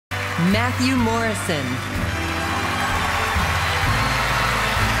Matthew Morrison.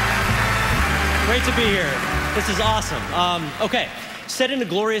 Great to be here. This is awesome. Okay, set in a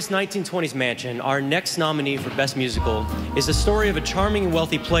glorious 1920s mansion, our next nominee for Best Musical is the story of a charming and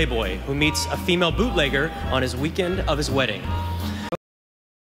wealthy playboy who meets a female bootlegger on his weekend of his wedding.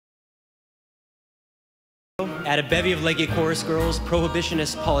 Add a bevy of leggy chorus girls,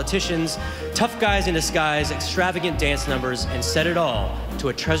 prohibitionist politicians, tough guys in disguise, extravagant dance numbers, and set it all to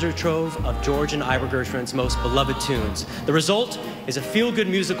a treasure trove of George and Ira Gershwin's most beloved tunes. The result is a feel-good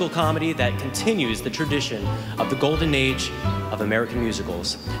musical comedy that continues the tradition of the golden age of American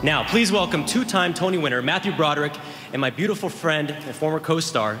musicals. Now, please welcome two-time Tony winner Matthew Broderick and my beautiful friend and former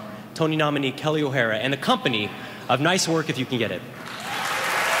co-star, Tony nominee Kelly O'Hara, and the company of Nice Work If You Can Get It.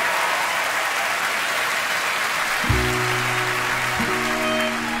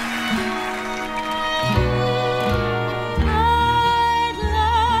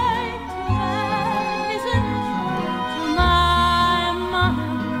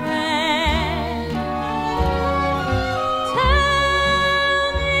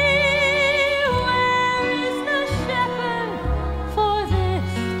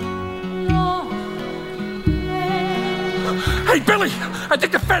 Hey, Billy! I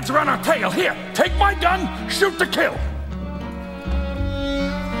think the feds are on our tail. Here, take my gun, shoot to kill.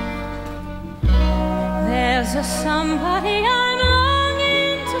 There's a somebody I'm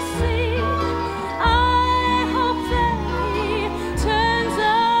longing to see. I hope that he turns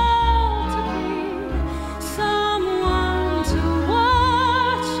out to be someone to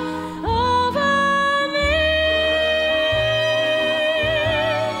watch over me.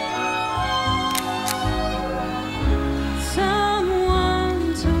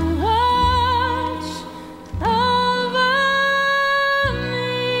 Someone to watch over me.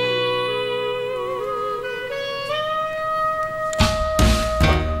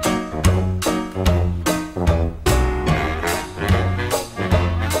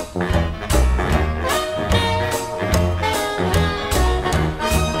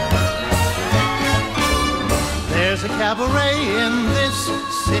 There's a cabaret in this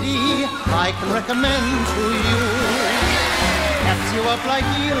city I can recommend to you. Taps you up like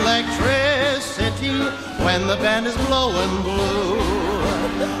electricity when the band is blowing blue.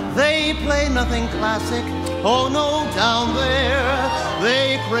 They play nothing classic, oh no, down there.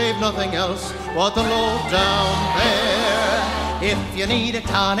 They crave nothing else but the low down there. If you need a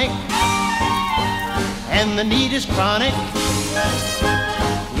tonic and the need is chronic,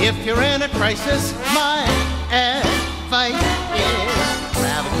 if you're in a crisis, my advice is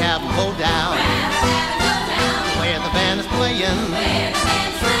grab a cab and go down where the band is playing,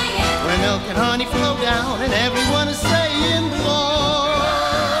 where milk and honey flow down and everyone is saying blow.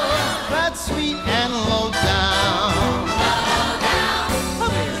 That's sweet and low down.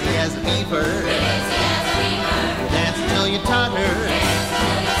 Busy as a beaver, dance till you totter.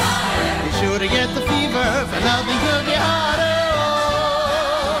 Be sure to get the fever, for nothing could be harder.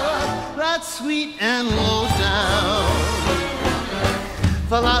 Sweet and low down.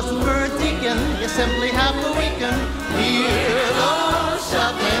 Philosopher and deacon, you simply have to weaken. Hear those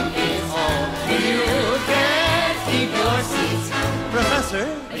shuffling feet home. You can't keep your seats. Professor,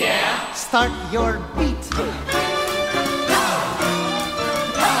 yeah, start your beat.